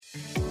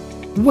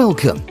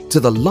Welcome to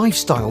the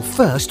Lifestyle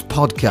First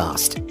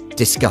podcast,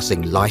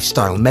 discussing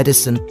lifestyle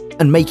medicine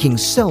and making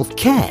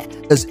self-care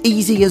as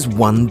easy as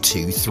 1,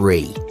 2,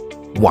 3.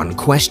 1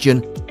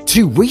 question,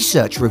 2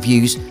 research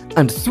reviews,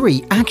 and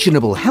 3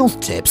 actionable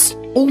health tips,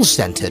 all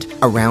centered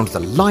around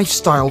the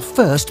Lifestyle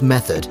First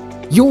method,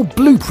 your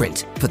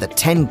blueprint for the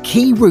 10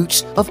 key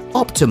routes of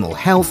optimal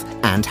health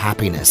and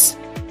happiness.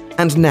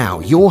 And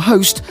now your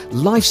host,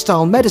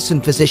 lifestyle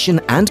medicine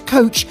physician and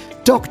coach,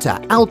 Dr.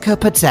 Alka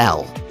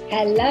Patel.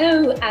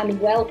 Hello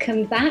and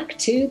welcome back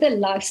to the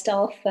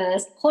Lifestyle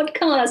First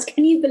podcast.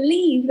 Can you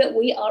believe that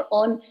we are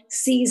on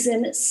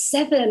season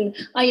 7?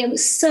 I am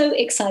so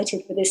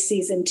excited for this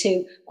season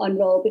to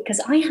unroll because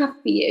I have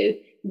for you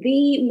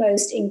the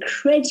most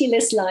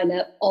incredulous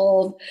lineup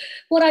of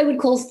what I would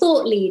call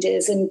thought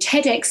leaders and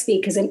TEDx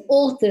speakers and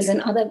authors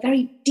and other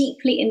very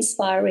deeply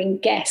inspiring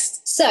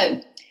guests. So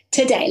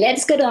today,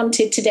 let's get on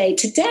to today.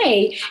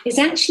 Today is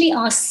actually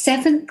our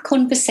 7th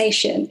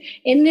conversation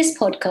in this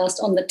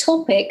podcast on the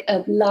topic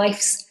of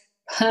life's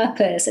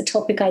purpose, a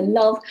topic I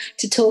love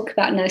to talk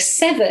about. Now,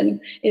 7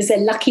 is a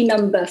lucky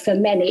number for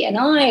many, and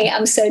I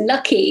am so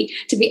lucky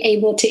to be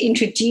able to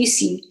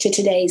introduce you to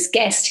today's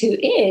guest, who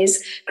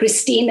is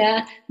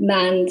Christina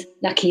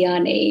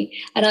Mandlakiani.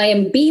 And I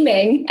am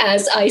beaming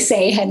as I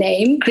say her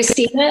name.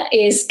 Christina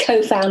is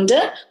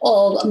co-founder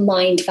of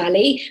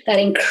Mindvalley, that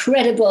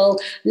incredible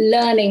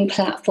learning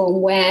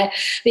platform where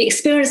the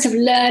experience of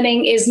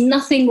learning is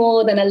nothing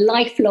more than a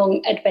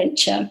lifelong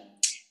adventure.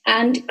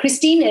 And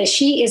Christina,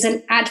 she is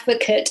an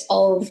advocate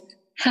of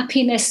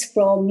happiness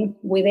from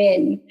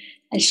within.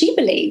 And she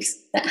believes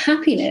that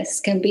happiness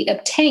can be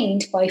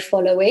obtained by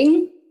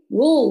following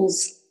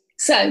rules.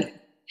 So,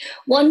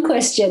 one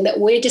question that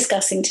we're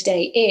discussing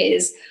today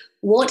is,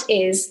 what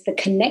is the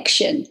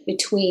connection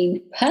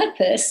between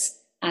purpose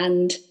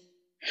and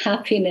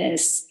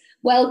happiness?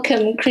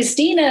 Welcome,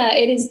 Christina.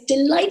 It is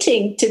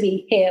delighting to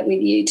be here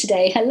with you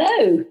today.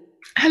 Hello.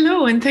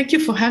 Hello, and thank you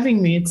for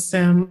having me. It's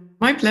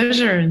my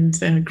pleasure and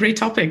a great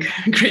topic,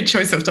 great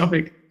choice of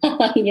topic.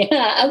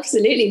 Yeah,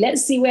 absolutely.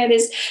 Let's see where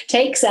this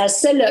takes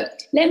us. So look,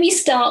 let me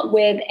start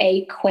with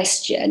a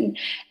question.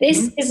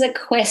 This is a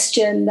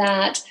question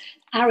that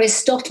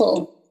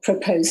Aristotle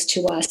proposed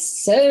to us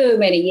so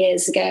many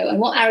years ago. And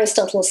what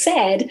Aristotle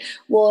said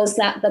was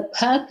that the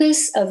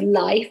purpose of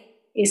life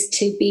is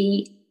to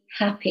be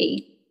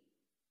happy.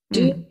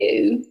 Do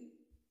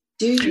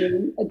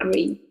you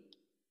agree?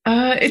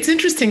 It's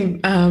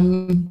interesting.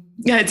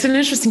 It's an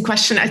interesting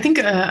question. I think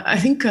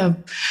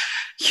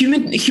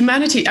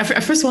humanity. I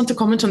first want to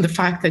comment on the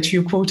fact that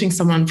you're quoting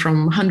someone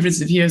from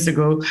hundreds of years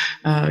ago.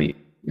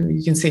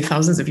 You can say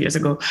thousands of years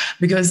ago,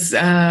 because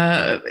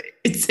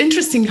it's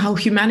interesting how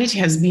humanity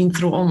has been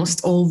through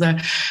almost all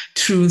the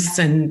truths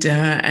and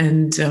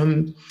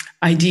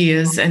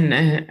ideas and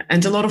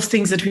a lot of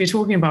things that we're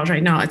talking about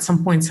right now. At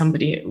some point,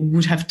 somebody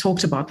would have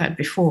talked about that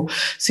before.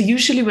 So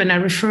usually when I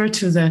refer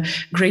to the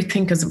great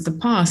thinkers of the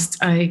past,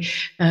 I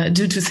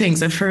do 2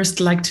 things. I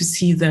first like to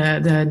see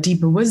the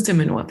deeper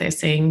wisdom in what they're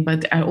saying,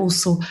 but I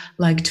also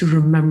like to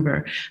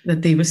remember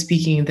that they were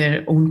speaking in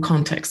their own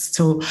context.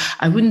 So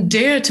I wouldn't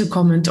dare to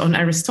comment on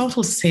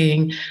Aristotle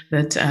saying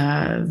that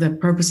the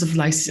purpose of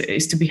life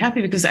is to be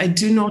happy, because I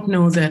do not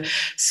know the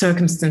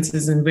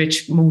circumstances in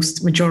which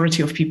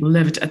majority of people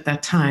lived at that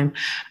time,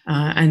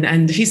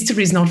 and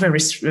history is not very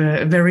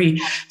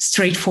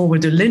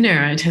straightforward or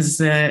linear. It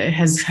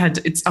has had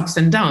its ups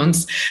and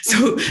downs.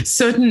 So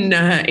certain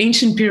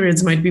ancient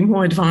periods might be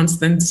more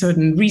advanced than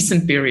certain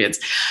recent periods.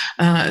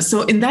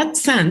 So in that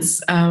sense,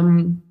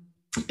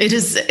 it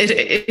is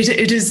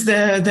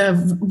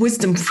the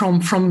wisdom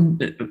from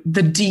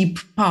the deep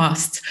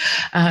past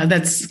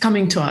that's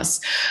coming to us.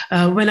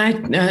 When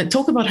I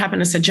talk about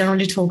happiness, I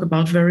generally talk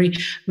about very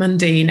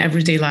mundane,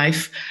 everyday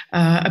life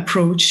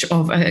approach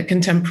of a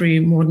contemporary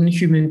modern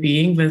human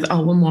being with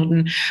our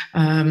modern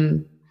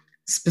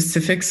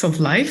specifics of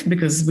life,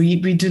 because we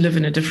do live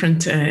in a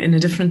different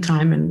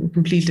time and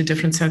completely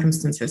different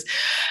circumstances.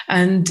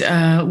 And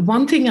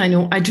one thing I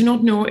know, I do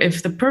not know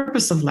if the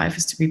purpose of life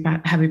is to be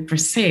happy per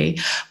se,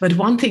 but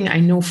one thing I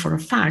know for a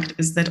fact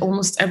is that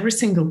almost every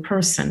single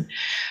person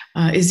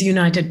is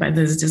united by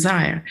this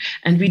desire,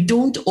 and we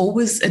don't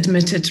always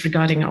admit it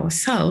regarding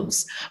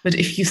ourselves. But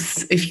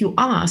if you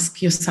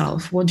ask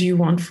yourself, what do you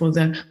want for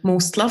the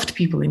most loved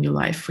people in your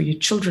life, for your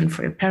children,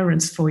 for your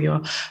parents, for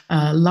your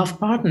love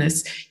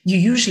partners,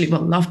 you usually,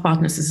 love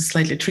partners is a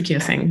slightly trickier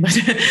thing, but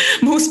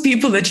most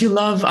people that you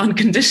love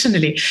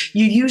unconditionally,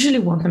 you usually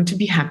want them to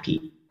be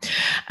happy.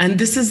 And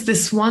this is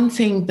this one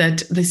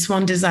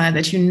desire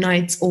that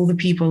unites all the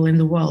people in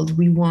the world.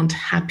 We want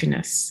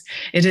happiness.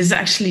 It is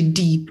actually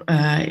deep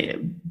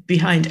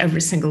behind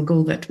every single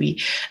goal that we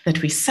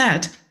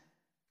set.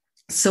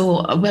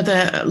 So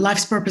whether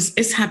life's purpose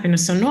is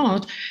happiness or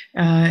not,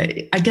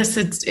 I guess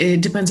it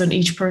depends on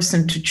each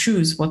person to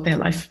choose what their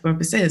life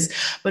purpose is.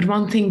 But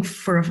one thing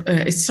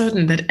is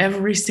certain, that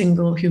every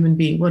single human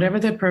being, whatever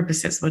their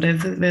purpose is,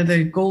 whatever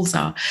their goals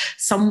are,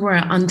 somewhere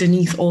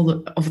underneath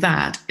all of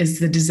that is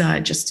the desire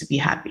just to be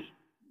happy.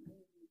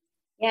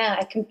 Yeah,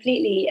 I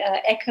completely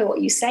echo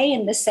what you say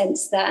in the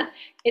sense that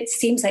it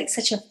seems like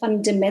such a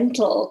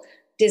fundamental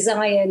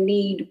desire,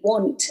 need,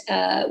 want,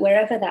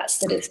 wherever that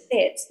sort of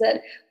sits.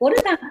 But what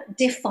about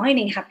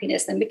defining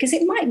happiness then? Because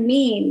it might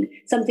mean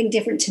something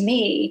different to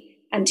me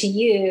and to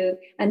you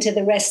and to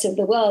the rest of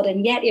the world.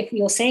 And yet, if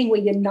you're saying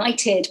we're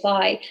united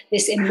by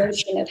this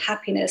emotion of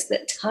happiness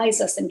that ties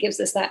us and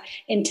gives us that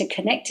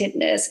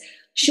interconnectedness,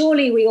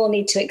 surely we all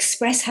need to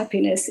express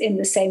happiness in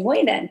the same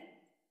way then.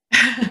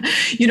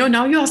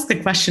 Now you ask the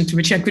question to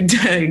which I could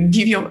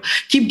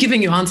keep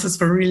giving you answers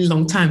for a really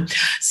long time.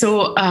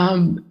 So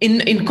in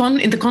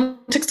the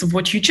context of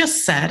what you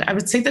just said, I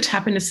would say that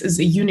happiness is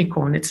a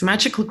unicorn. It's a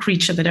magical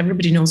creature that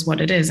everybody knows what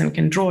it is and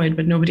can draw it,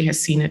 but nobody has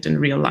seen it in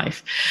real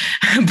life.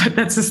 But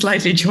that's a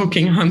slightly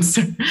joking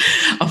answer,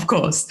 of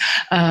course.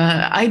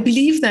 I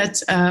believe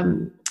that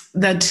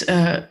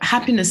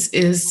happiness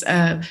is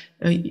a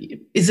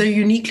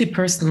uniquely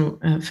personal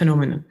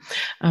phenomenon,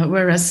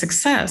 whereas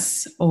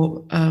success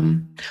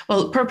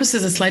purpose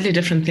is a slightly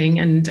different thing.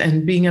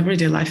 And being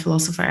everyday life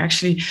philosopher, I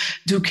actually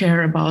do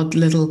care about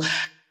little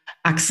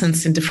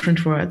accents in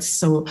different words.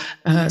 So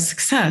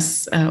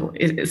success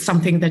is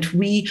something that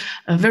we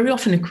very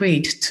often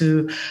equate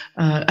to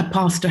a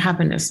path to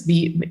happiness.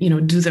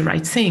 Do the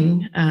right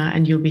thing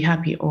and you'll be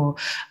happy, or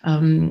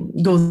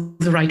go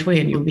the right way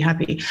and you'll be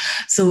happy.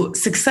 So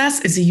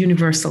success is a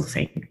universal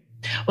thing.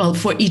 Well,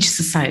 for each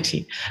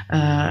society.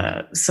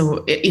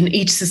 So in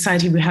each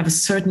society, we have a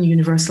certain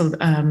universal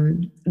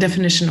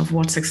definition of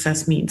what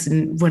success means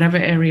in whatever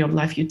area of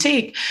life you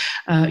take.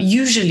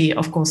 Usually,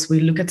 of course,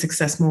 we look at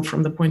success more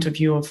from the point of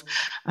view of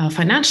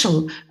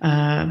financial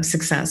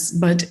success.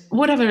 But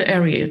whatever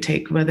area you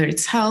take, whether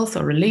it's health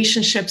or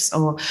relationships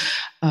or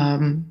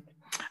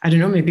I don't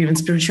know, maybe even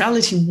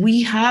spirituality,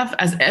 we have,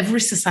 as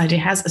every society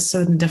has a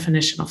certain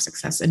definition of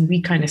success, and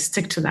we kind of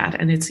stick to that,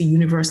 and it's a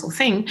universal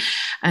thing.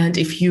 And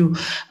if you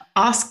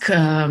ask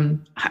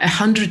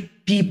 100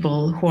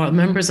 people who are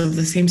members of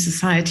the same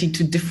society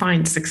to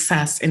define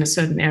success in a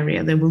certain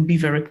area, there will be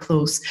very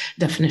close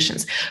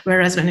definitions.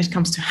 Whereas when it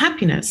comes to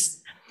happiness,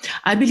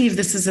 I believe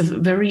this is a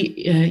very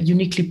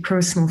uniquely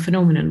personal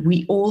phenomenon.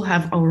 We all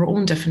have our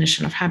own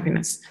definition of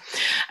happiness.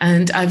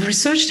 And I've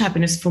researched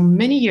happiness for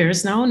many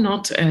years now,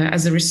 not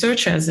as a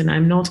researcher, as in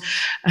I'm not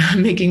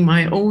making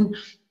my own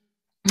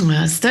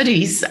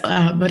studies,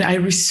 but I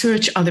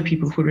research other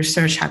people who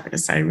research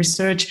happiness. I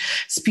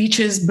research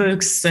speeches,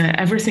 books,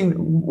 everything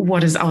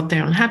what is out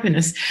there on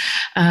happiness.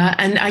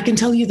 And I can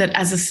tell you that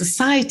as a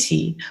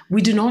society,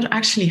 we do not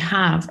actually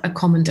have a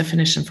common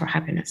definition for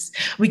happiness.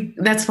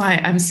 That's why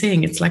I'm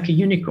saying it's like a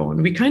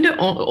unicorn. We kind of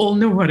all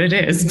know what it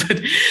is, but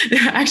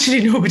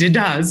actually nobody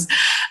does.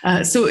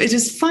 So it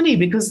is funny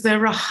because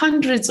there are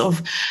hundreds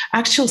of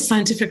actual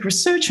scientific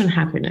research on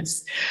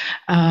happiness.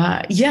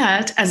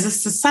 Yet, as a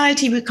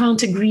society, we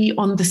can't agree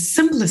on the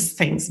simplest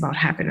things about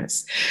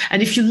happiness.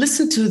 And if you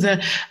listen to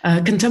the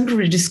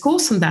contemporary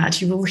discourse on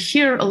that, you will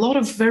hear a lot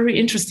of very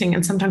interesting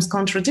and sometimes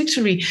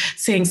contradictory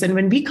sayings. And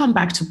when we come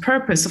back to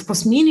purpose, of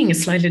course, meaning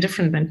is slightly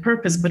different than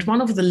purpose. But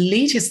one of the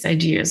latest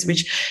ideas,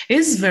 which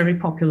is very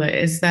popular,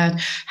 is that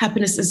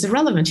happiness is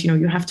irrelevant.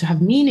 You have to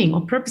have meaning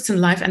or purpose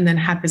in life, and then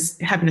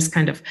happiness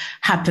kind of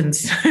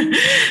happens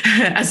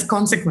as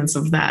consequence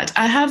of that.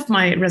 I have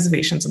my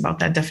reservations about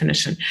that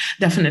definition,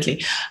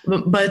 definitely.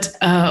 But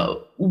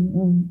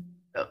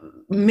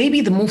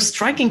maybe the most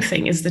striking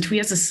thing is that we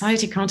as a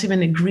society can't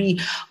even agree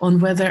on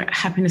whether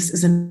happiness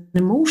is an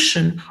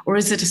emotion, or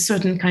is it a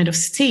certain kind of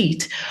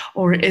state,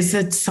 or is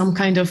it some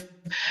kind of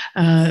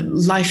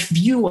life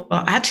view or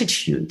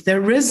attitude.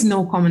 There is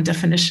no common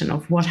definition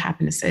of what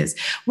happiness is,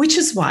 which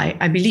is why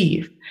I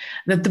believe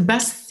that the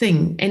best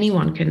thing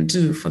anyone can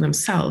do for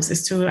themselves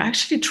is to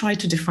actually try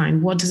to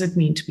define what does it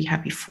mean to be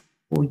happy for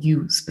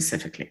you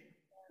specifically.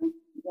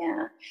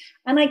 Yeah,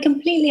 and I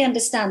completely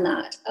understand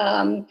that.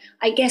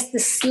 I guess the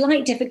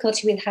slight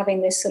difficulty with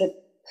having this sort of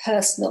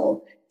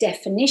personal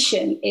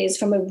definition is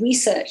from a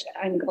research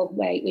angle,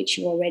 which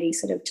you already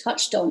sort of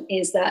touched on,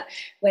 is that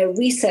where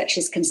research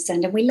is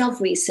concerned, and we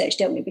love research,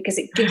 don't we? Because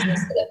it gives us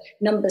sort of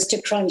numbers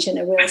to crunch and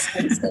a real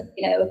sense of,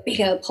 a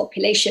bigger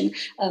population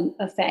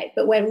effect.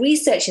 But where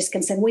research is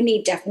concerned, we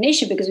need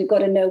definition because we've got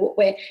to know what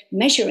we're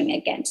measuring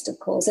against, of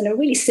course. And a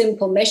really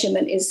simple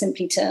measurement is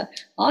simply to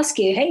ask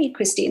you, hey,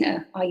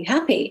 Christina, are you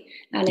happy?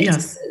 And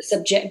it's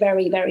a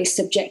very, very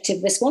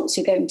subjective response.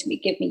 You're going to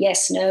give me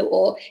yes, no,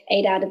 or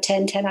 8 out of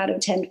 10, 10 out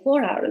of 10,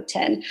 4 out of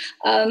 10.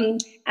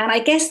 And I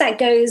guess that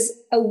goes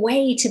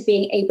away to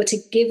being able to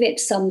give it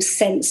some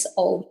sense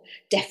of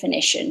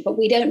definition. But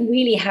we don't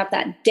really have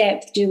that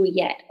depth, do we,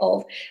 yet,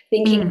 of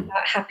thinking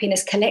about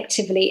happiness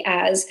collectively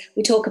as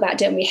we talk about,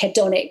 don't we,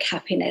 hedonic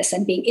happiness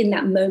and being in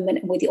that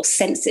moment with your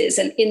senses.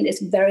 And in this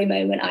very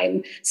moment,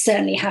 I'm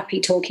certainly happy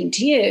talking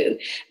to you.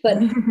 But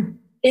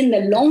in the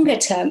longer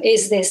term,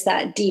 is this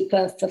that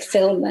deeper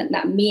fulfillment,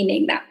 that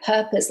meaning, that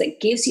purpose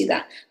that gives you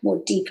that more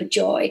deeper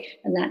joy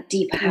and that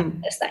deeper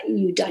happiness, that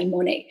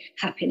eudaimonic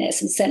happiness?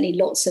 And certainly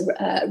lots of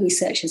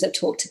researchers have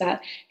talked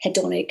about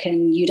hedonic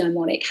and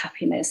eudaimonic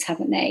happiness,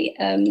 haven't they?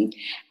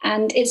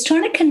 And it's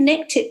trying to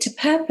connect it to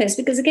purpose,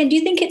 because again, do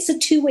you think it's a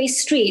two-way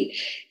street?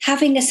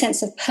 Having a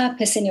sense of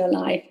purpose in your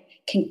life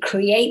can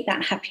create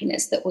that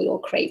happiness that we all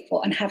crave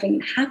for, and having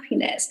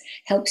happiness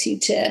helps you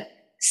to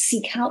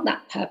seek out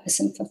that purpose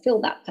and fulfill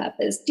that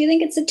purpose. Do you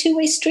think it's a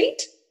two-way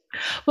street?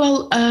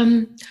 Well,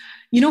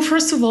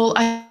 first of all,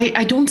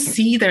 I don't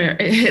see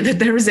that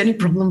there is any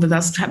problem with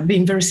us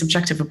being very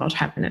subjective about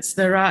happiness.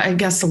 There are, I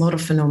guess, a lot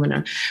of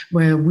phenomena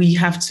where we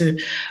have to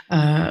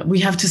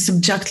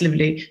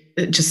subjectively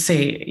just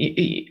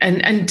say,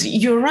 and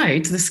you're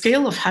right, the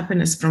scale of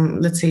happiness from,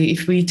 let's say,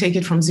 if we take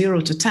it from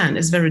 0 to 10,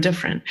 is very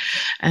different.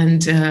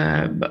 And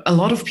a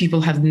lot of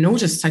people have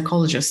noticed,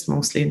 psychologists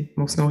mostly,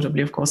 most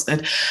notably, of course,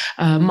 that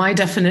my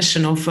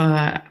definition of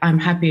I'm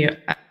happy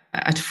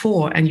at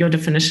 4 and your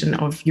definition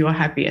of you're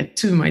happy at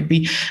 2 might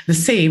be the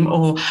same,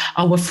 or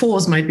our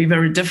 4s might be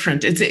very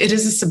different. It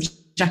is a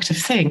subjective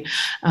thing,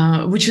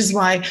 which is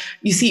why,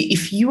 you see,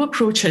 if you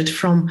approach it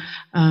from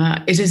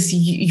it is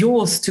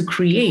yours to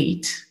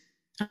create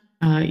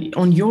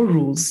on your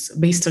rules,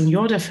 based on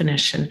your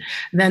definition,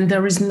 then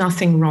there is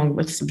nothing wrong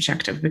with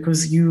subjective,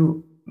 because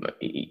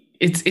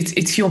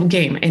it's your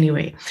game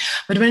anyway.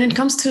 But when it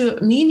comes to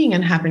meaning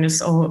and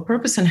happiness, or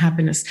purpose and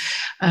happiness,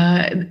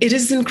 it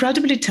is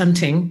incredibly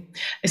tempting,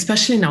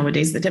 especially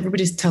nowadays, that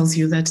everybody tells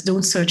you that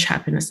don't search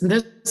happiness. And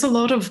there's a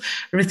lot of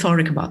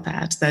rhetoric about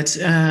that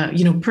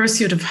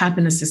pursuit of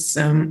happiness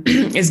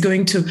is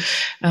going to,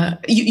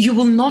 you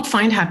will not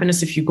find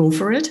happiness if you go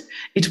for it.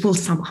 It will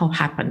somehow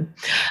happen.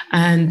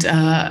 And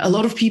a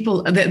lot of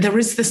people, there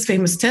is this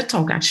famous TED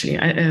Talk, actually,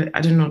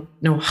 I do not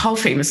know how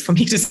famous. For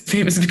me, it is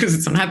famous because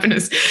it's on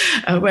happiness,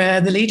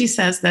 where the lady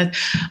says that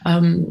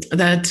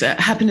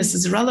happiness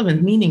is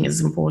relevant, meaning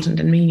is important,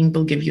 and meaning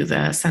will give you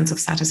the sense of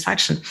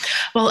satisfaction.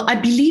 Well, I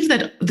believe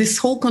that this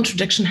whole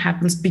contradiction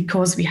happens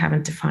because we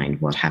haven't defined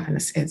what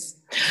happiness is.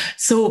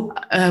 So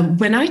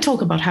when I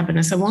talk about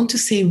happiness, I want to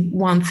say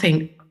one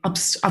thing up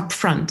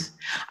front.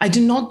 I do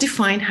not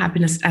define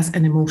happiness as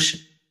an emotion.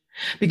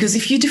 Because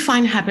if you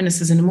define happiness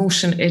as an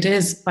emotion, it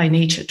is by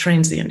nature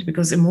transient,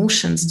 because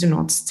emotions do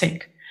not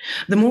stick.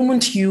 The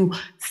moment you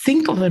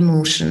think of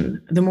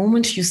emotion, the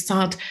moment you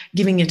start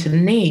giving it a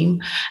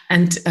name,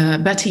 and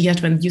better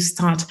yet, when you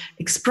start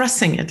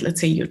expressing it,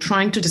 let's say you're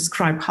trying to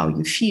describe how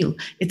you feel,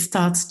 it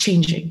starts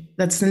changing.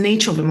 That's the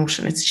nature of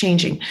emotion, it's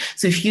changing.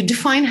 So if you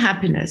define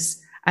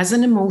happiness as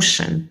an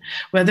emotion,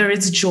 whether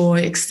it's joy,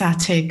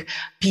 ecstatic,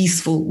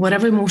 peaceful,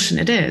 whatever emotion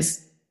it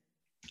is,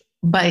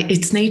 by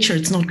its nature,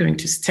 it's not going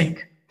to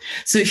stick.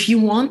 So if you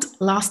want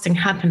lasting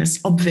happiness,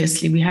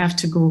 obviously we have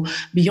to go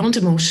beyond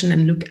emotion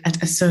and look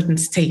at a certain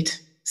state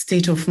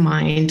of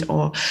mind,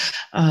 or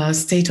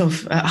state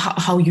of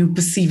how you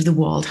perceive the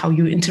world, how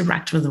you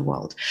interact with the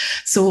world.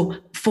 So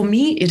for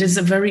me, it is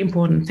a very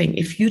important thing.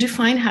 If you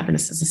define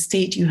happiness as a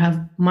state, you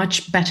have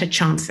much better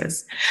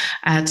chances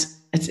at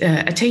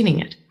attaining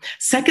it.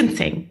 Second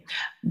thing,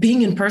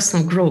 being in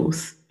personal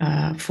growth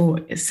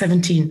for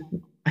 18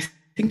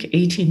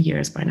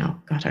 years by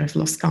now. God, I've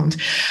lost count.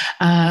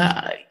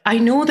 I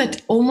know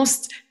that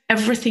almost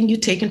everything you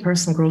take in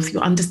personal growth, you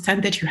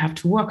understand that you have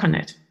to work on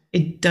it.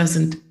 It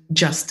doesn't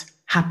just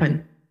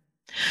happen.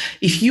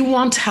 If you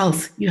want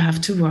health, you have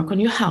to work on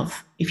your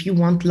health. If you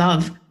want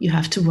love, you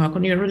have to work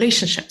on your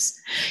relationships.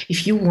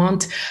 If you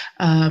want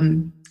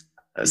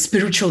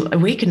spiritual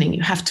awakening,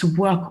 you have to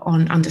work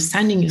on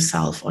understanding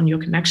yourself, on your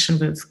connection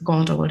with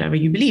God or whatever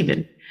you believe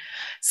in.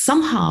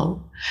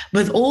 Somehow,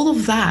 with all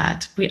of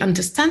that, we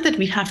understand that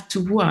we have to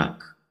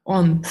work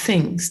on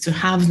things to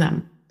have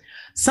them.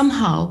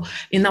 Somehow,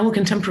 in our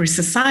contemporary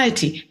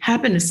society,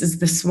 happiness is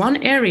this one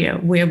area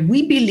where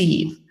we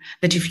believe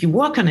that if you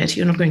work on it,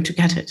 you're not going to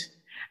get it,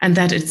 and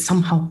that it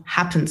somehow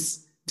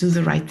happens. Do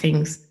the right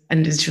things,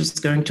 and it's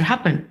just going to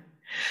happen.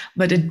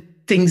 But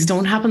things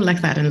don't happen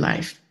like that in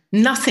life.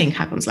 Nothing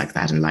happens like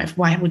that in life.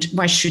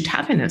 Why should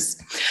happiness?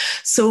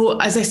 So,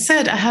 as I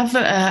said, I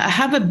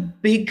have a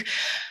big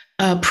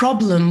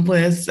problem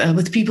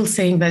with people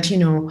saying that,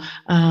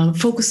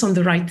 focus on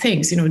the right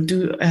things,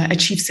 do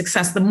achieve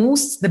success.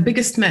 The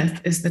biggest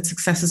myth is that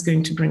success is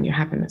going to bring you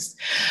happiness,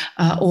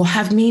 or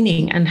have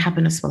meaning and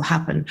happiness will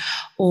happen,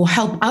 or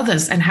help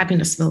others and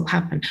happiness will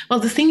happen. Well,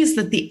 the thing is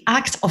that the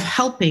act of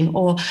helping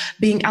or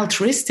being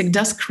altruistic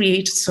does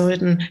create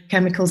certain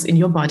chemicals in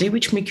your body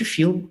which make you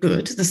feel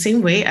good, the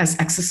same way as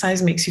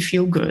exercise makes you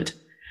feel good.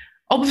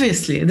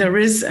 Obviously, there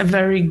is a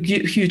very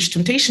huge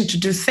temptation to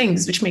do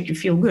things which make you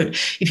feel good.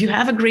 If you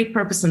have a great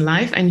purpose in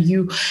life and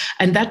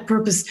that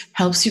purpose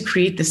helps you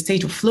create the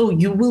state of flow,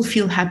 you will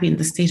feel happy in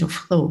the state of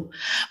flow.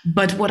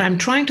 But what I'm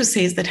trying to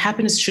say is that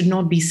happiness should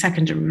not be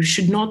secondary. We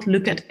should not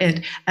look at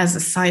it as a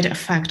side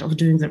effect of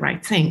doing the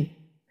right thing.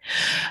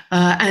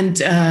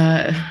 As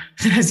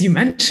you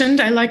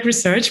mentioned, I like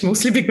research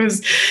mostly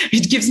because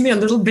it gives me a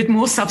little bit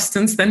more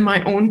substance than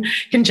my own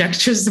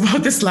conjectures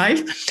about this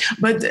life.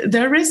 But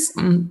there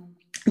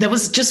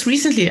was just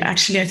recently,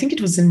 actually, I think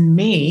it was in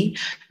May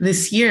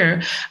this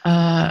year,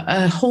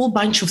 a whole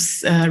bunch of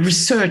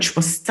research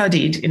was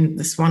studied in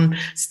this one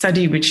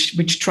study,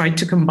 which tried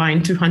to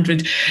combine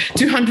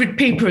 200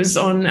 papers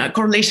on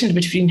correlation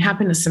between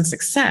happiness and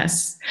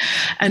success.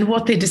 And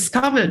what they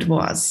discovered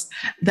was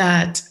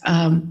that,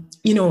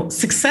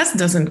 success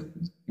doesn't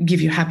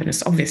give you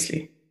happiness,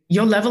 obviously.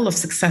 Your level of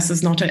success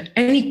is not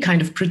any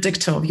kind of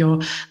predictor of your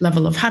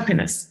level of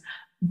happiness,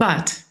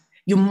 but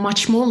you're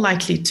much more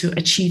likely to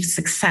achieve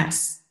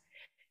success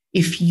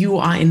if you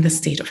are in the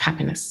state of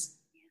happiness.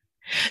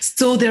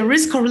 So there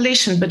is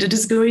correlation, but it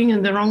is going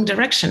in the wrong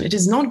direction. It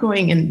is not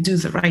going and do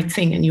the right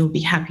thing and you'll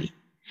be happy.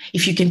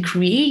 If you can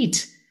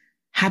create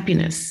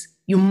happiness,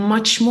 you're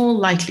much more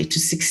likely to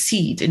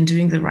succeed in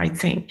doing the right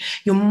thing.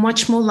 You're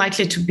much more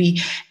likely to be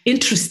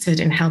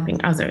interested in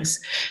helping others,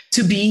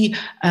 to be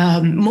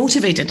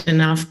motivated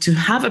enough to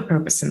have a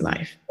purpose in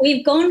life.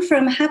 We've gone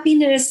from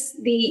happiness,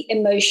 the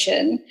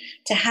emotion,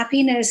 to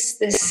happiness,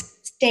 the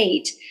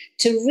state,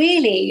 to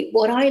really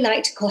what I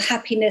like to call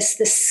happiness,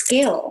 the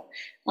skill.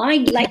 I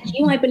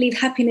believe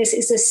happiness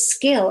is a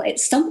skill.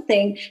 It's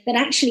something that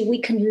actually we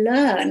can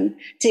learn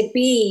to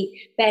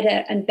be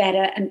better and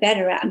better and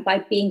better at. And by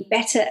being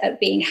better at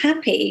being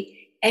happy,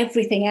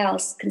 everything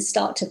else can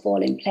start to fall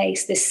in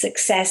place. This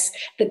success,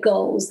 the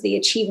goals, the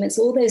achievements,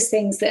 all those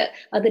things that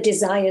are the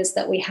desires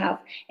that we have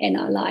in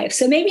our life.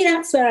 So maybe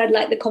that's where I'd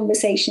like the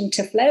conversation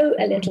to flow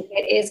a little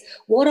bit, is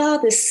what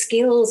are the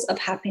skills of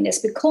happiness?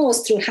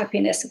 Because through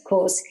happiness, of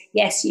course,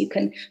 yes, you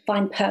can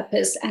find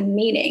purpose and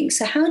meaning.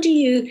 So how do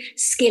you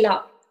skill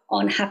up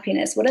on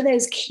happiness? What are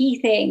those key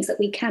things that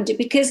we can do?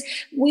 Because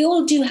we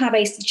all do have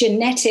a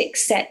genetic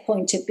set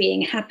point of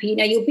being happy.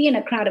 You'll be in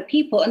a crowd of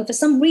people and for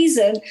some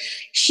reason,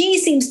 she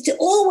seems to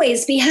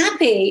always be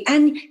happy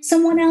and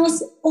someone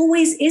else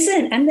always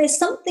isn't. And there's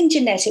something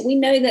genetic. We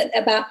know that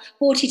about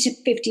 40 to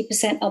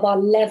 50% of our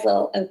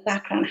level of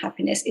background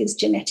happiness is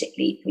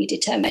genetically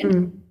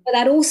predetermined. But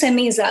that also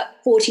means that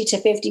 40 to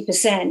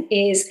 50%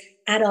 is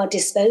at our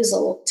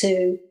disposal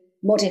to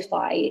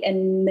modify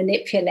and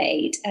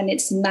manipulate, and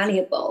it's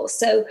malleable.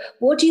 So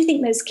what do you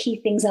think those key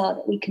things are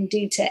that we can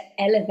do to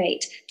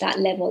elevate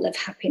that level of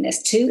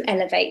happiness, to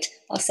elevate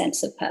our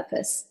sense of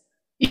purpose?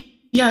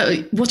 Yeah,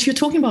 what you're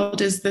talking about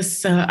is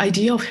this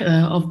idea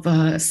of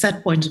a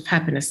set point of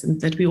happiness, and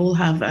that we all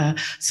have a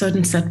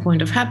certain set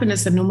point of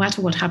happiness, and no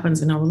matter what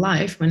happens in our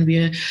life, when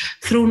we're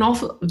thrown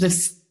off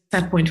this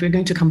that point, we're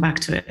going to come back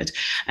to it.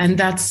 And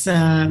that's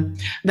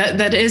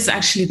that is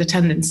actually the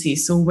tendency.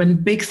 So when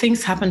big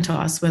things happen to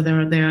us,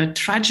 whether they're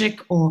tragic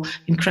or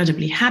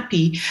incredibly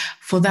happy,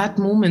 for that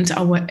moment,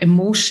 our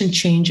emotion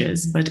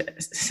changes. But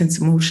since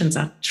emotions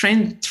are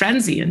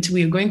transient,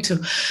 we are going to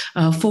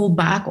fall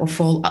back or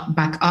fall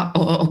back up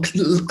or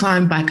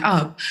climb back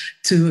up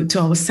to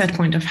our set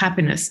point of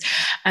happiness.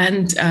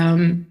 And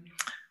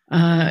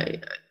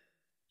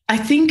I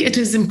think it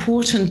is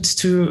important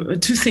two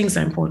things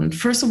are important.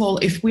 First of all,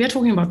 if we are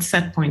talking about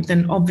set point,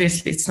 then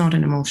obviously it's not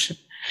an emotion.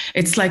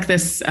 It's like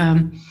this,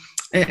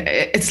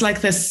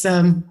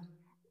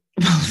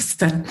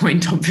 set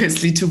point,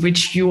 obviously, to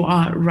which you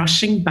are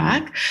rushing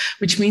back,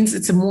 which means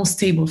it's a more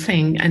stable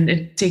thing. And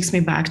it takes me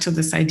back to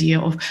this idea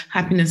of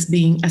happiness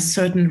being a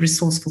certain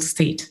resourceful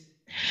state.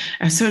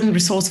 A certain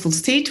resourceful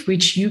state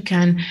which you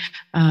can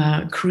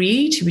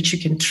create, which you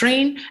can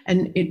train,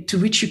 and to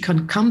which you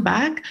can come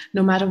back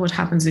no matter what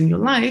happens in your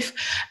life.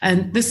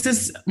 And this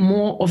is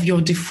more of your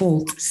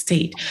default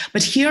state.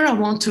 But here I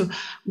want to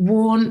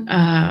warn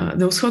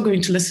those who are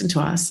going to listen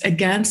to us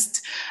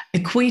against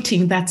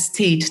equating that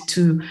state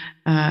to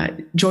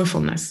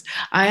joyfulness.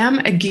 I am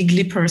a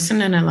giggly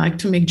person and I like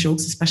to make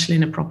jokes, especially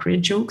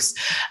inappropriate jokes.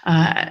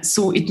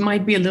 So it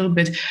might be a little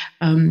bit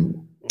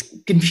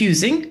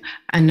confusing,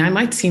 and I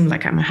might seem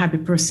like I'm a happy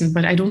person,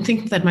 but I don't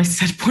think that my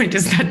set point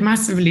is that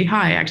massively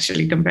high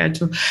actually compared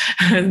to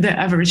the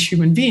average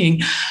human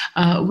being.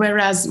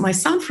 Whereas my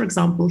son, for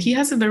example, he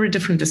has a very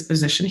different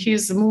disposition. He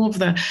is more of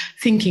the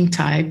thinking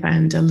type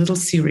and a little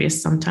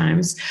serious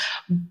sometimes.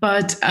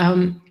 But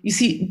you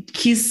see,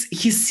 his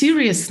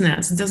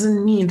seriousness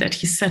doesn't mean that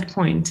his set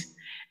point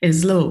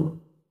is low.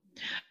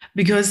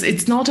 Because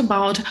it's not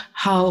about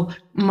how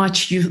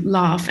much you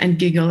laugh and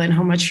giggle and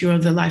how much you're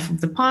the life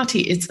of the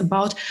party. It's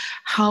about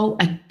how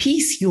at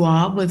peace you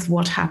are with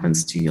what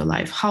happens to your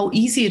life, how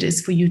easy it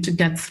is for you to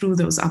get through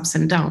those ups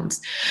and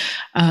downs.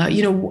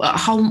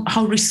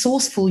 How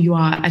resourceful you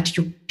are at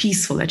your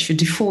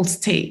default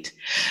state.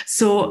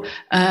 So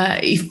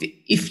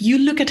if you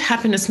look at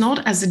happiness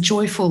not as a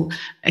joyful,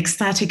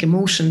 ecstatic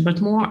emotion,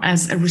 but more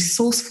as a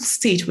resourceful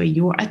state where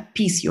you're at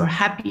peace, you're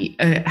happy,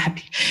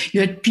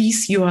 you're at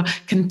peace, you're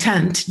content,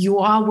 content, you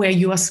are where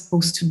you are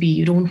supposed to be,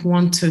 you don't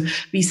want to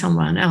be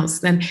someone else,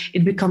 then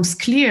it becomes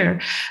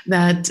clear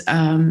that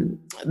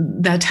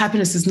that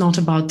happiness is not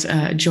about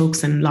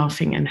jokes and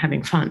laughing and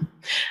having fun.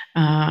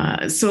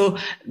 I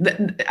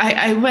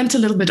went a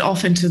little bit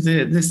off into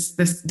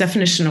this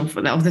definition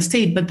of the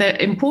state, but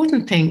the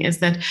important thing is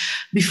that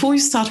before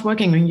you start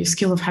working on your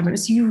skill of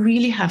happiness, you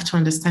really have to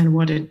understand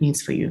what it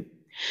means for you.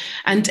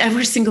 And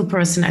every single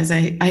person, as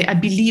I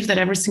believe that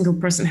every single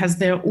person has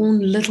their own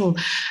little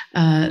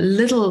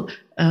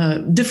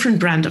different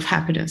brand of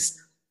happiness.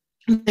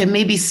 There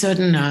may be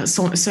certain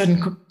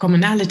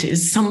commonalities.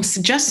 Some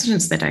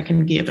suggestions that I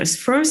can give is: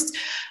 first,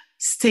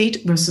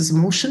 state versus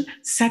emotion.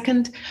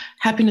 Second,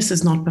 happiness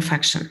is not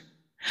perfection.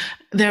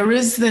 There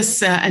is this,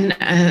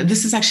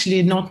 this is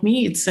actually not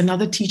me, it's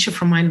another teacher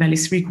from Mindvalley,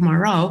 Sri Kumar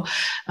Rao.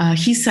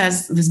 He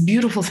says this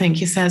beautiful thing.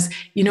 He says,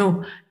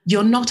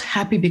 you're not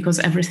happy because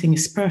everything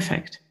is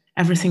perfect.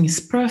 Everything is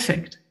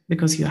perfect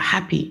because you're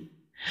happy.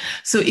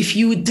 So if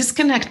you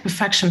disconnect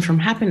perfection from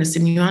happiness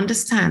and you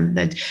understand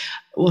that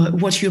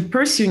what you're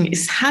pursuing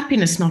is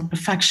happiness, not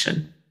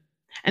perfection,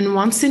 and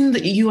once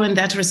you are in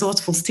that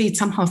resourceful state,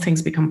 somehow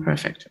things become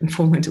perfect and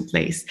fall into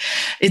place.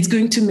 It's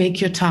going to make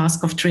your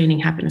task of training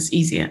happiness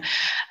easier.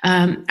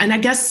 And I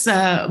guess,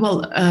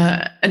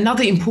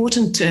 another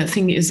important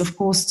thing is, of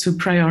course, to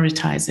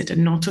prioritize it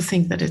and not to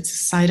think that it's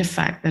a side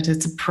effect, that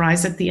it's a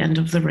prize at the end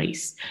of the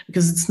race,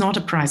 because it's not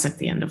a prize at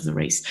the end of the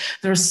race.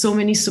 There are so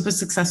many super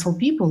successful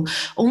people,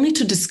 only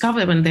to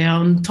discover when they are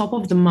on top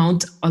of the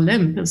Mount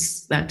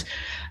Olympus that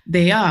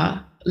they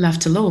are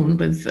left alone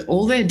with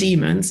all their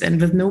demons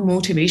and with no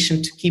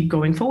motivation to keep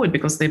going forward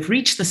because they've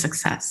reached the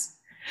success.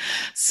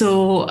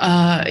 So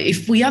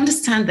if we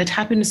understand that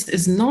happiness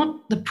is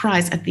not the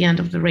prize at the end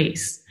of the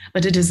race,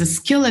 but it is a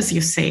skill, as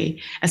you say,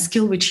 a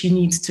skill which you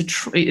need to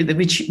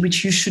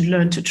which you should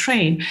learn to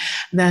train,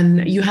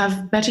 then you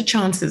have better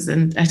chances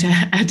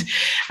at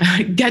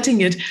getting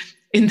it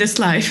in this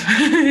life,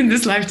 in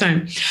this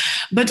lifetime.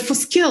 But for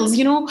skills,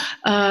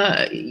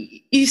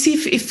 you see,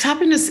 if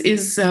happiness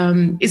is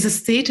a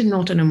state and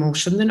not an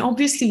emotion, then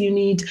obviously you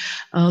need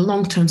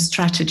long-term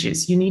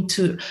strategies. You need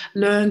to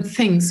learn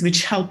things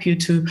which help you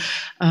to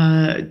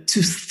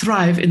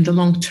thrive in the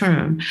long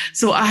term.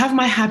 So I have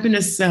my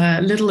happiness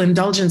little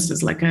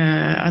indulgences, like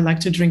I like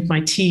to drink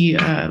my tea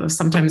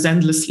sometimes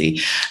endlessly,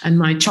 and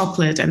my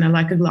chocolate, and I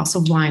like a glass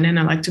of wine, and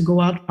I like to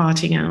go out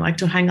partying, and I like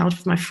to hang out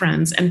with my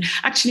friends. And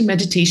actually,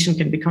 meditation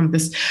can become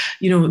this,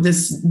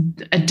 this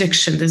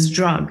addiction, this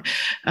drug.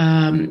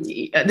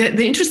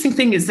 The interesting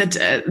thing is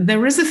that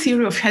there is a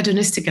theory of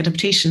hedonistic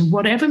adaptation.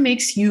 Whatever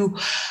makes you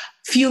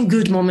feel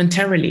good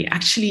momentarily,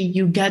 actually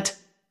you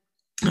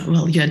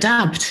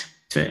adapt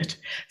to it.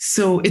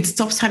 So it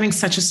stops having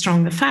such a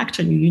strong effect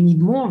on you. You need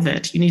more of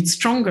it. You need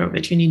stronger of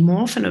it. You need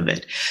more often of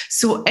it.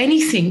 So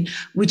anything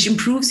which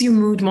improves your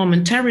mood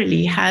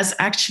momentarily has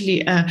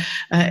actually,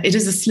 it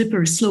is a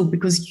slippery slope,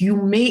 because you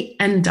may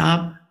end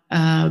up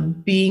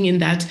being in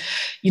that,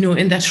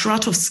 in that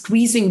rut of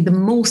squeezing the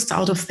most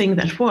out of thing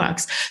that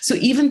works. So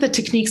even the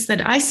techniques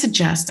that I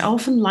suggest, I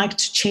often like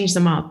to change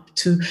them up,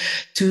 to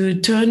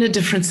turn a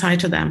different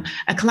side to them.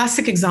 A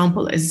classic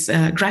example is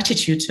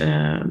gratitude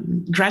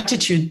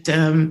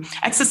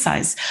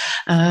exercise.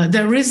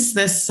 There is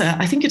this,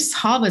 I think it's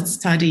Harvard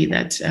study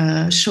that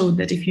showed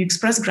that if you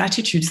express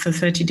gratitude for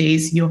 30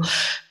 days, your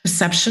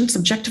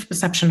subjective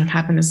perception of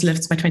happiness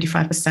lifts by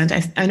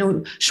 25%. I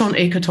know Sean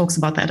Aker talks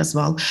about that as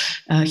well.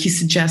 He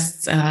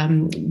suggests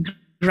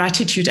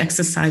gratitude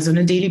exercise on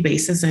a daily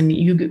basis, and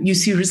you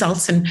see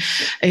results in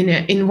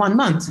 1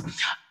 month.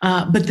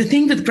 But the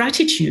thing with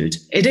gratitude,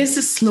 it is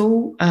a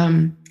slow.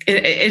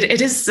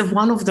 It is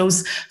one of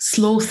those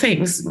slow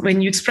things.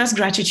 When you express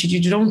gratitude,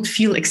 you don't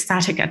feel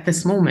ecstatic at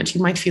this moment.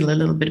 You might feel a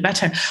little bit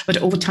better, but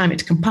over time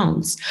it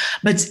compounds.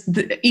 But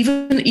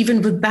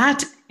even with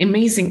that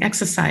amazing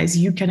exercise,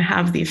 you can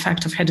have the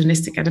effect of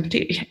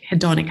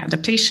hedonic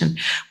adaptation,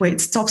 where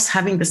it stops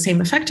having the same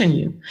effect on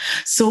you.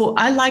 So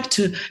I like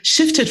to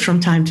shift it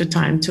from time to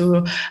time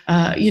to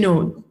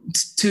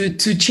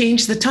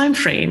change the time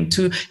frame,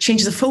 to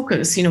change the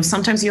focus.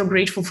 Sometimes you're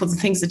grateful for the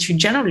things that you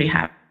generally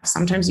have.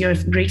 Sometimes you're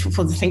grateful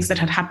for the things that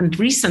had happened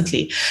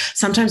recently.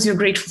 Sometimes you're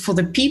grateful for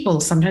the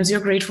people. Sometimes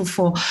you're grateful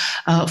for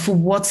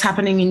what's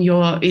happening in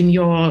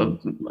your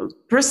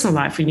personal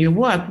life, in your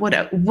work.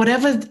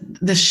 Whatever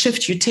the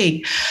shift you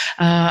take,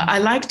 I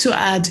like to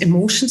add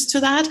emotions to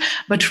that.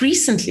 But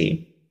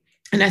recently,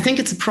 and I think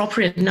it's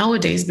appropriate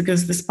nowadays,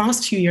 because this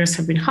past few years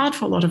have been hard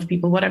for a lot of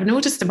people, what I've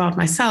noticed about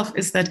myself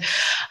is that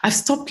I've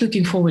stopped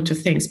looking forward to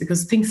things,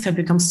 because things have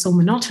become so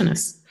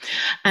monotonous.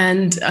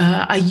 And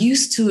I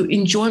used to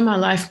enjoy my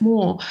life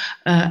more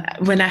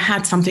when I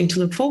had something to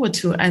look forward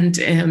to. And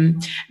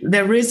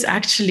there is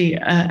actually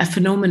a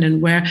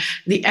phenomenon where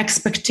the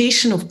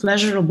expectation of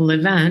pleasurable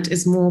event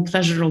is more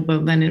pleasurable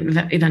than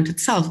the event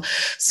itself.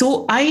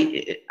 So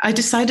I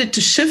decided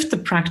to shift the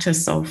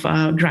practice of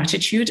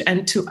gratitude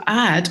and to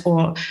add,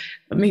 or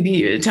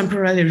maybe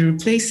temporarily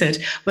replace it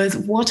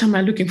with, what am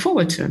I looking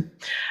forward to?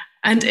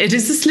 And it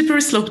is a slippery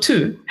slope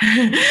too,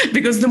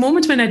 because the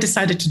moment when I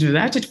decided to do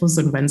that, it was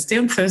on Wednesday.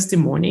 On Thursday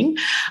morning,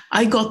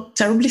 I got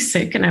terribly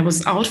sick and I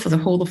was out for the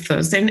whole of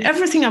Thursday, and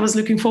everything I was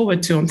looking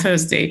forward to on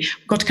Thursday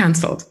got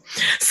cancelled.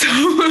 So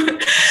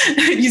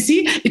you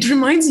see, it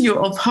reminds you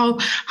of how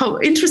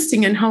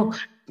interesting and how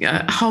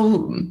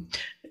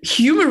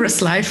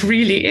humorous life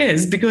really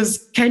is,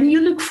 because can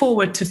you look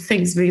forward to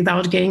things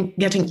without getting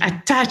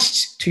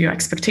attached to your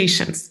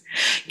expectations?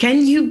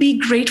 Can you be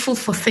grateful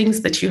for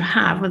things that you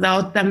have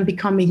without them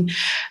becoming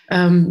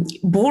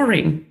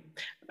boring?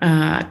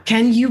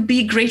 Can you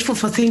be grateful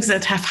for things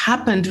that have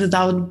happened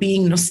without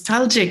being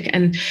nostalgic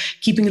and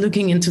keeping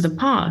looking into the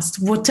past?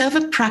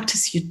 Whatever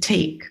practice you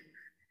take,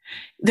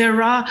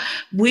 there are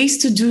ways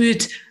to do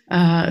it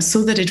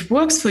so that it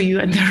works for you,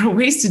 and there are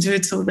ways to do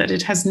it so that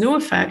it has no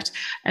effect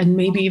and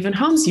maybe even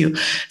harms you.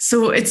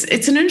 So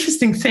it's an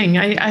interesting thing.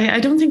 I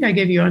don't think I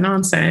gave you an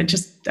answer.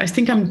 I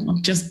think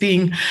I'm just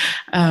being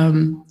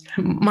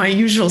my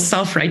usual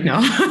self right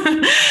now.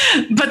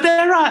 But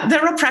there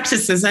are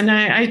practices, and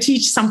I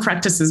teach some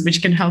practices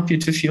which can help you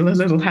to feel a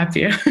little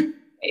happier.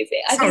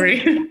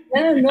 Sorry,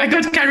 I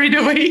got carried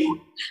away.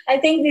 I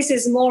think this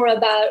is more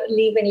about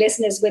leaving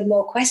listeners with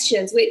more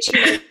questions, which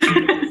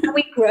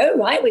we grow,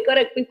 right? We've got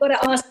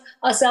to ask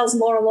ourselves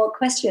more and more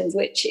questions,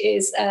 which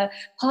is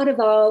part of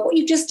what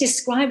you just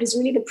described is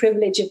really the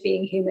privilege of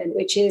being human,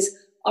 which is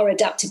our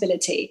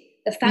adaptability.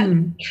 The fact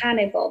that we can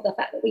evolve, the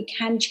fact that we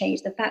can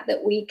change, the fact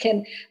that we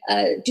can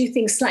do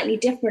things slightly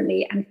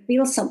differently and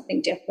feel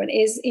something different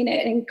is, an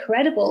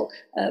incredible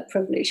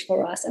privilege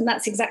for us. And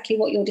that's exactly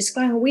what you're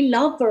describing. We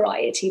love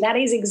variety. That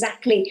is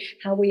exactly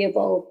how we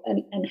evolve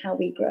and how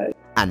we grow.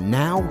 And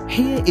now,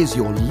 here is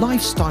your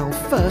Lifestyle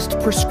First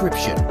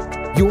prescription.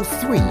 Your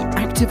 3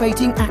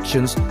 activating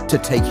actions to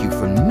take you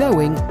from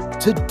knowing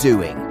to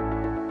doing.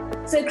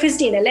 So,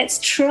 Christina, let's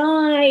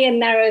try and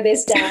narrow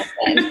this down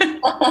then.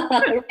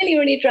 really,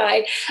 really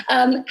try.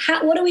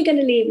 What are we going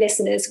to leave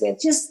listeners with?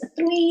 Just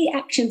 3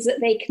 actions that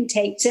they can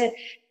take to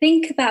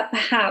think about,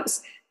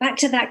 perhaps back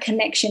to that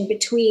connection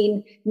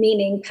between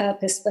meaning,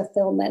 purpose,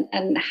 fulfillment,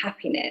 and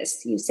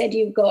happiness. You said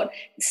you've got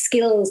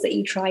skills that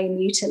you try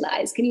and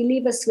utilize. Can you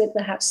leave us with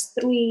perhaps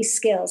 3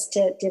 skills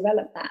to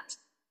develop that?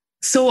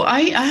 So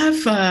I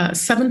have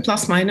 7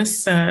 plus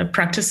minus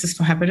practices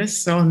for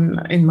happiness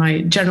in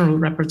my general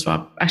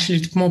repertoire. Actually,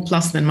 it's more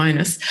plus than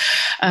minus.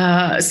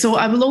 So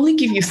I will only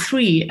give you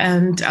 3,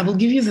 and I will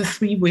give you the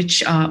 3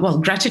 which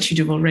gratitude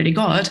you've already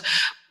got,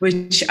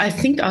 which I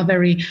think are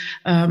very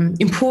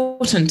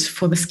important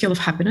for the skill of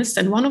happiness.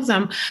 And one of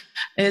them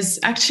is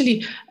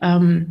actually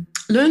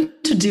learn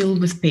to deal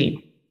with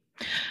pain.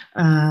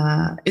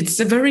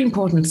 It's a very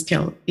important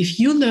skill. If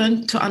you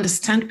learn to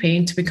understand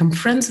pain, to become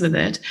friends with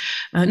it,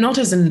 not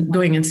as in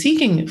going and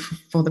seeking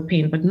for the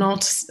pain, but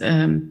not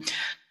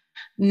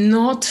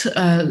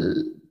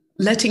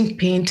letting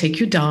pain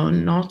take you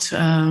down, not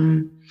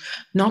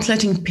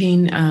letting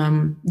pain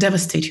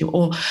devastate you.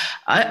 Or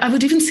I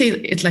would even say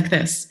it like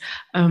this.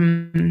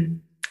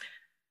 When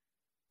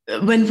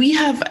we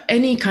have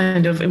any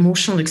kind of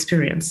emotional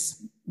experience,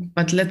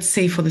 but let's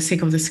say for the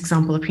sake of this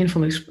example, a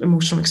painful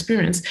emotional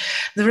experience,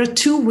 there are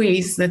 2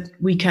 ways that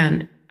we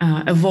can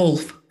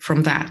evolve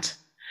from that.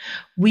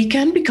 We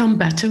can become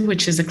better,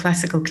 which is a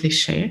classical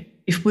cliche,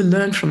 if we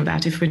learn from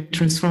that, if we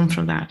transform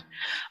from that.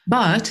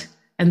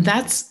 And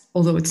that's,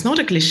 although it's not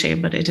a cliche,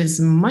 but it is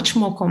a much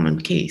more common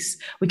case,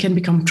 we can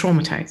become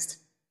traumatized.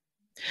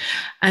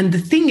 And the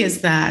thing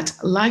is that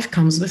life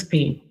comes with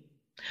pain.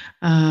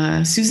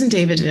 Susan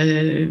David,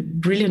 a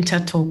brilliant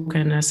TED Talk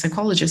and a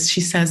psychologist,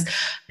 she says,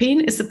 pain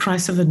is the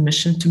price of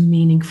admission to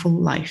meaningful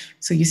life.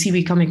 So you see,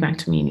 we're coming back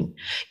to meaning.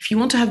 If you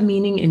want to have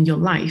meaning in your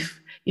life,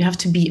 you have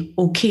to be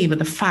okay with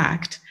the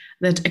fact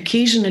that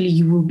occasionally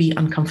you will be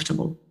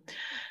uncomfortable.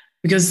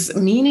 Because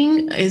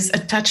meaning is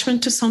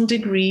attachment to some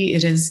degree.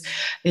 It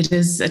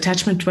is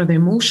attachment, whether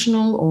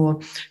emotional or,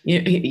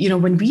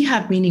 when we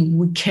have meaning,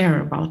 we care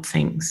about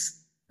things.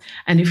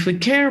 And if we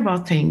care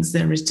about things,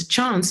 there is the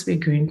chance we're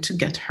going to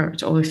get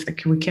hurt, or if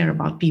we care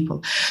about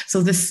people.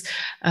 So this,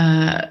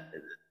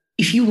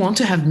 if you want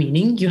to have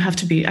meaning, you have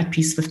to be at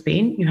peace with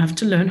pain. You have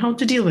to learn how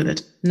to deal with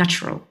it,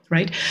 natural,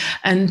 right?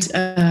 And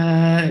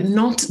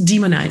not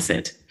demonize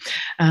it.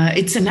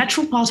 It's a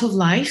natural part of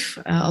life.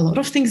 A lot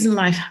of things in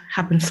life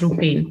happen through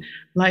pain.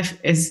 Life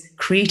is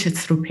created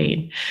through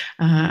pain.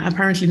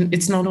 Apparently,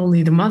 it's not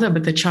only the mother,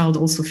 but the child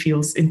also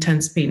feels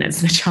intense pain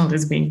as the child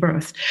is being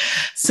birthed.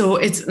 So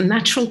it's a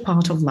natural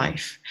part of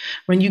life.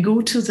 When you go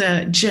to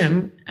the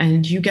gym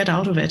and you get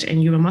out of it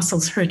and your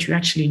muscles hurt, you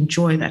actually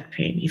enjoy that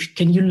pain.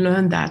 Can you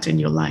learn that in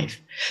your life?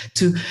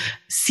 To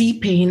see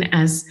pain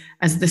as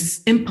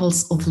this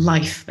impulse of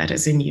life that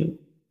is in you,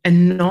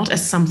 and not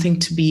as something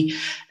to be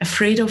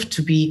afraid of,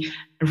 to be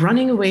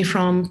running away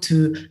from,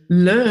 to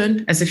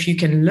learn as if you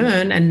can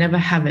learn and never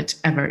have it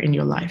ever in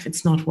your life.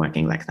 It's not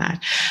working like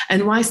that.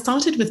 And why I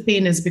started with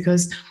pain is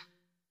because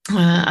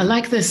I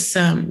like this.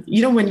 When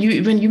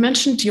you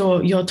mentioned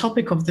your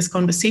topic of this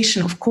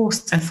conversation, of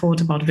course, I thought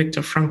about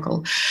Viktor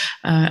Frankl,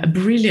 a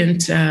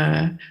brilliant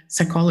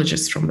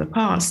psychologist from the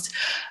past,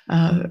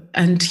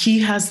 and he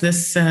has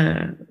this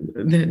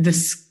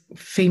this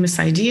famous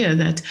idea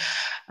that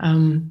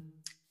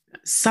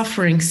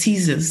suffering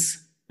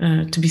ceases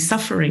to be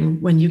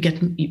suffering when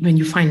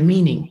you find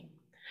meaning.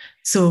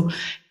 So,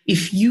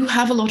 if you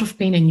have a lot of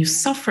pain and you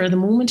suffer, the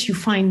moment you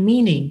find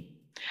meaning.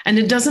 And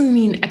it doesn't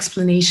mean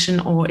explanation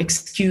or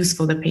excuse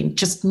for the pain,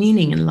 just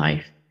meaning in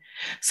life.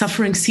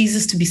 Suffering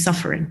ceases to be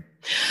suffering.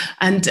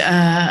 And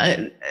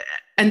I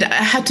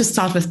had to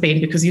start with pain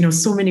because,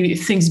 so many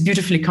things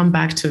beautifully come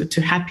back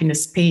to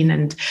happiness, pain,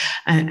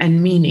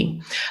 and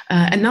meaning.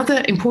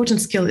 Another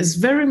important skill is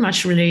very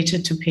much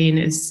related to pain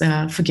is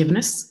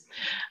forgiveness.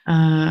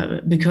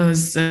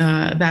 Because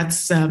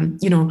that's,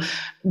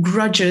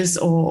 grudges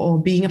or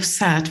being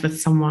upset with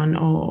someone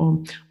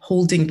or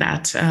holding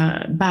that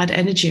bad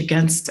energy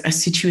against a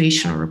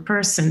situation or a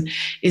person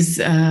is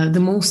the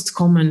most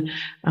common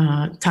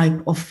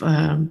type of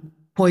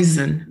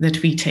poison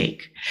that we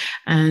take.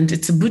 And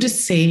it's a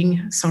Buddhist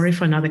saying, sorry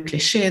for another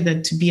cliche,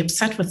 that to be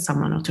upset with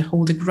someone or to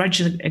hold a grudge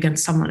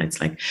against someone,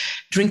 it's like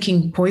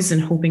drinking poison,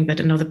 hoping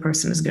that another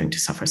person is going to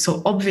suffer.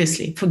 So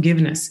obviously,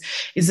 forgiveness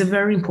is a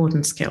very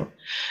important skill.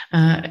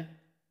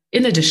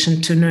 In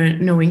addition to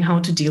knowing how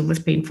to deal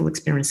with painful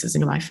experiences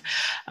in your life.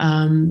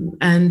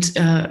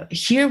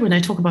 Here, when I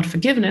talk about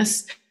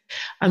forgiveness,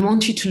 I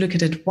want you to look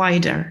at it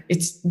wider.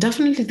 It's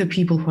definitely the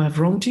people who have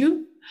wronged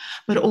you,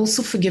 but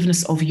also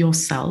forgiveness of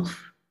yourself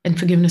and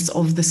forgiveness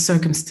of the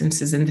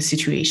circumstances and the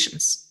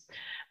situations.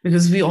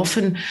 Because we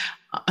often,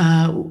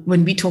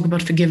 when we talk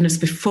about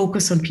forgiveness, we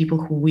focus on people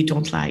who we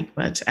don't like,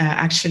 but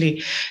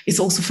actually it's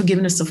also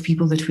forgiveness of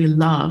people that we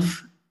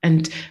love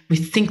and we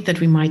think that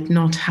we might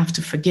not have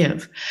to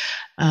forgive.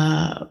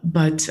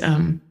 But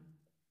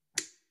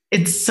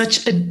it's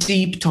such a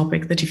deep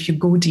topic that if you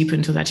go deep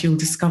into that, you'll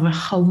discover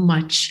how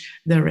much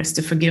there is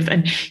to forgive.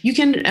 And you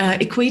can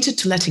equate it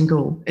to letting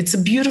go. It's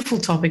a beautiful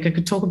topic. I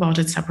could talk about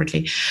it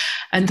separately.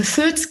 And the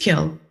third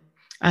skill,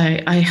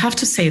 I have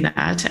to say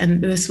that,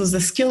 and this was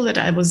the skill that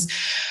I was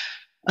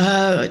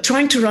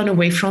trying to run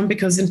away from,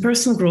 because in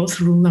personal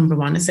growth, rule number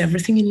one is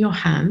everything in your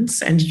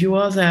hands, and you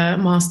are the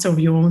master of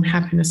your own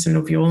happiness and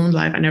of your own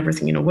life and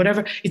everything,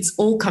 whatever, it's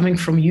all coming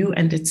from you,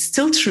 and it's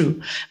still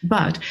true.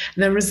 But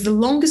there is the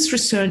longest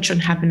research on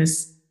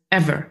happiness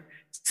ever,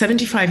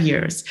 75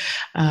 years.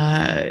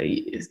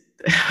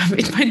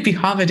 It might be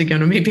Harvard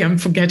again, or maybe I'm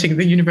forgetting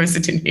the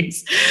university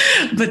names,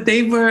 but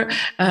they were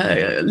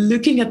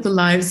looking at the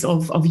lives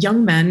of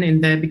young men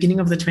in the beginning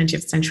of the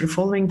 20th century,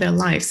 following their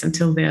lives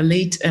until their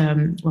late,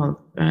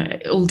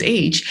 old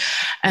age,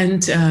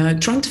 and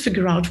trying to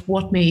figure out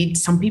what made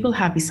some people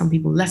happy, some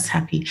people less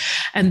happy.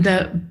 And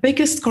the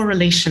biggest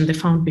correlation they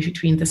found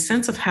between the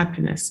sense of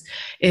happiness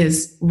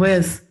is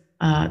with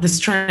the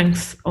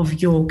strength of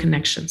your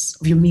connections,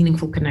 of your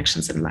meaningful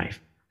connections in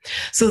life.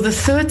 So the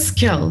third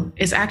skill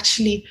is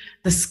actually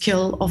the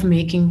skill of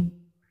making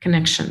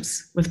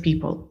connections with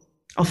people,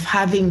 of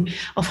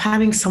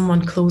having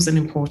someone close and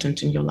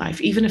important in your life,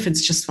 even if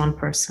it's just one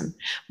person,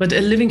 but a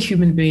living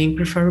human being,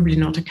 preferably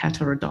not a cat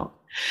or a dog.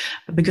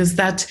 Because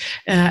that,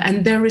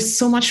 and there is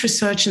so much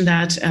research in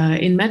that,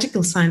 in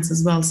medical science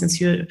as well, since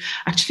you,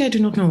 actually, I do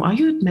not know, are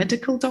you a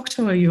medical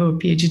doctor or are you a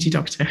PhD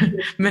doctor?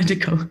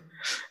 Medical.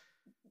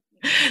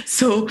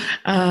 So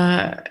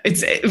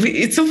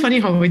it's so funny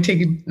how we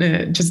take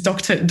just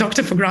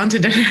doctor for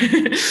granted.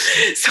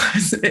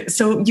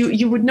 so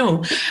you would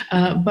know,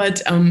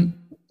 but in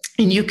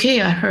UK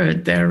I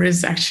heard there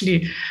is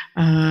actually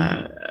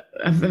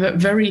a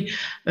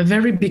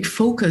very big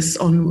focus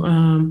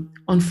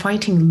on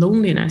fighting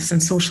loneliness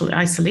and social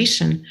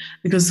isolation,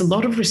 because a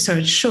lot of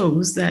research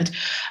shows that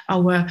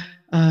our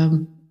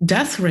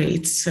death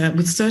rates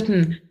with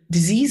certain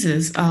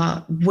diseases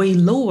are way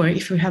lower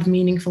if you have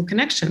meaningful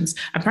connections.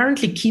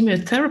 Apparently,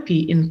 chemotherapy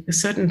in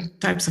certain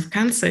types of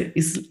cancer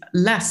is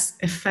less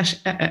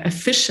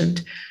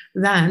efficient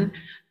than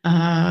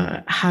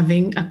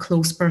having a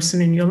close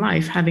person in your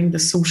life, having the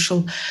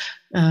social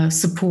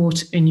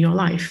support in your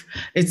life.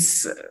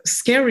 It's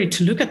scary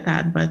to look at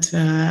that, but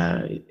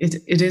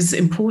it is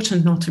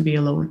important not to be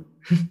alone.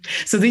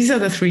 So these are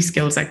the three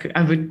skills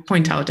I would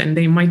point out, and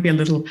they might be a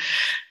little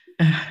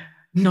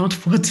not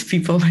what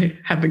people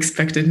have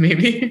expected,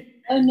 maybe.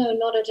 Oh, no,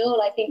 not at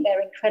all. I think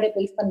they're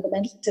incredibly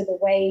fundamental to the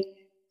way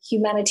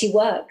humanity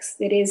works.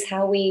 It is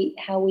how we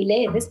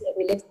live, isn't it?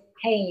 We live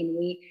pain.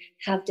 We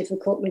have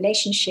difficult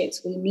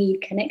relationships. We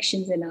need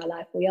connections in our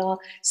life. We are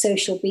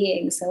social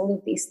beings. So all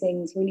of these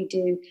things really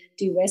do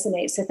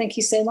resonate. So thank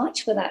you so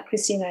much for that,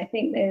 Christina. I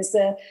think there's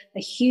a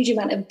huge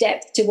amount of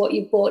depth to what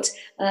you brought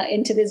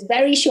into this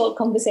very short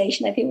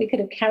conversation. I think we could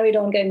have carried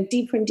on going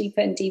deeper and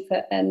deeper and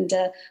deeper and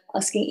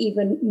asking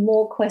even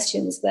more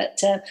questions.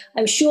 But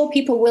I'm sure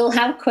people will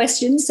have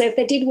questions. So if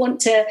they did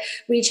want to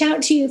reach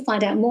out to you,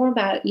 find out more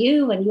about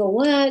you and your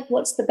work,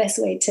 what's the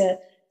best way to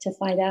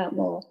find out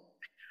more?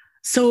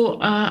 So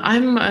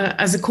I'm,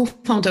 as a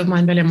co-founder of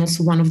Mindvalley, I'm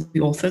also one of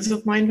the authors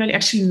of Mindvalley.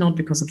 Actually, not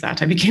because of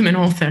that. I became an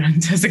author, and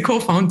as a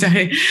co-founder,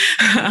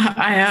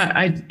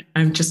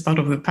 I'm just part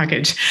of the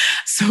package.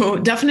 So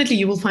definitely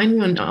you will find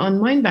me on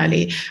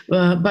Mindvalley.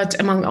 But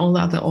among all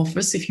the other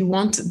offers, if you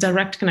want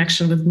direct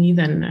connection with me,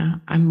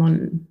 then I'm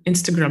on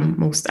Instagram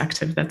most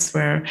active. That's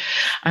where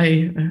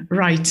I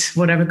write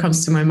whatever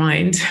comes to my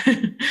mind.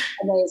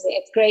 Amazing.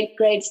 It's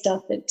great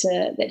stuff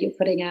that you're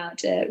putting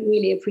out.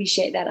 Really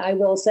appreciate that. I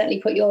will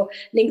certainly put your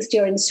links to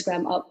your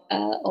Instagram up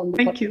on the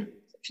podcast,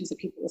 so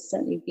people will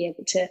certainly be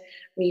able to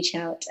reach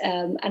out.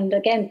 And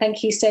again,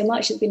 thank you so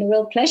much. It's been a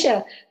real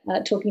pleasure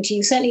talking to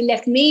you. Certainly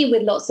left me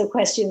with lots of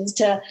questions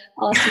to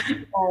ask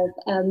you.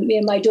 Me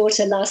and my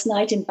daughter last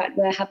night, in fact,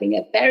 we're having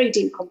a very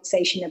deep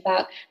conversation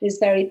about this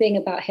very thing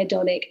about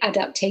hedonic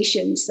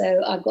adaptation.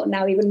 So I've got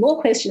now even more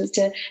questions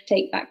to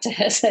take back to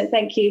her. So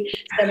thank you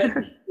so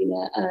much.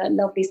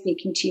 Lovely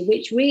speaking to you,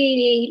 which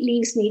really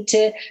leaves me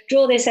to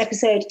draw this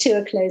episode to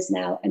a close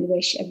now and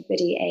wish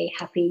everybody a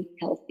happy,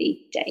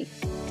 healthy day.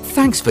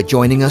 Thanks for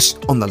joining us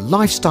on the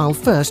Lifestyle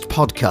First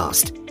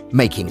podcast,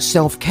 making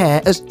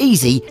self-care as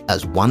easy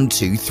as 1,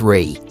 2,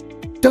 3.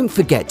 Don't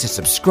forget to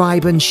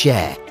subscribe and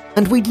share,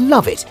 and we'd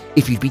love it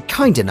if you'd be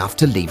kind enough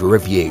to leave a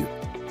review.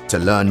 To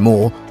learn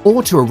more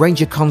or to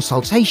arrange a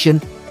consultation,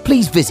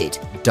 please visit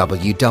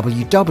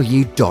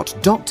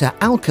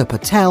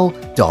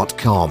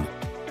www.dralkapatel.com.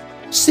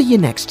 See you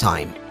next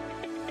time.